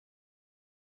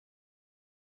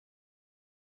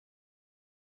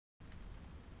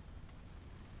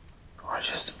Yeah,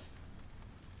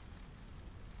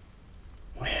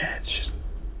 it's just...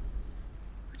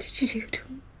 What did you do to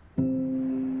him?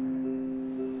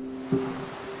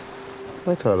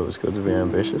 I thought it was good to be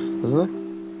ambitious, isn't it?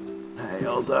 Hey,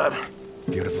 old dad.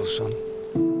 Beautiful son.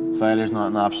 Failure's not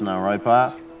an option now, right,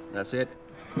 Pat? That's it.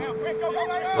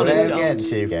 Without getting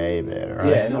too gay about it, right?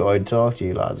 Yeah, no. I'd talk to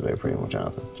you lads about pretty much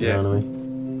anything. Do you know what I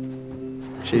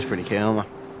mean? She's pretty cool, man.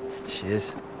 She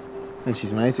is. I think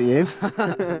she's mates with you.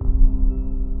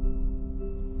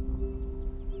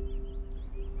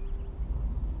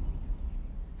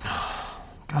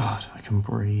 God, I can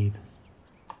breathe.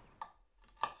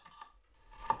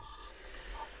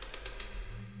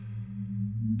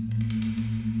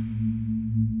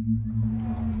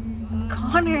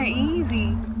 Connor,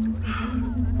 easy.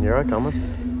 You're right,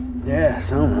 coming. Yeah,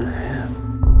 so, man.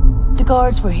 The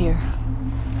guards were here.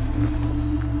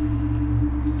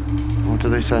 What do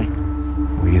they say?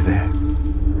 Were you there?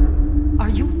 Are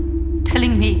you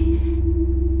telling me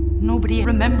nobody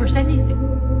remembers anything?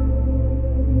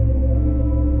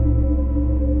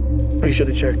 We should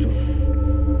have checked him.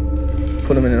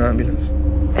 Put him in an ambulance.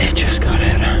 It just got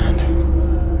out of hand.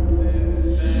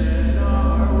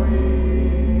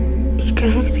 You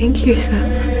can overthink yourself.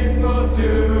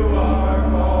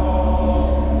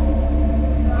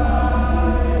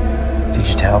 Did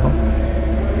you tell them?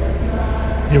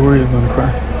 You're worried I'm gonna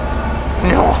crack?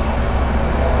 No!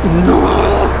 No!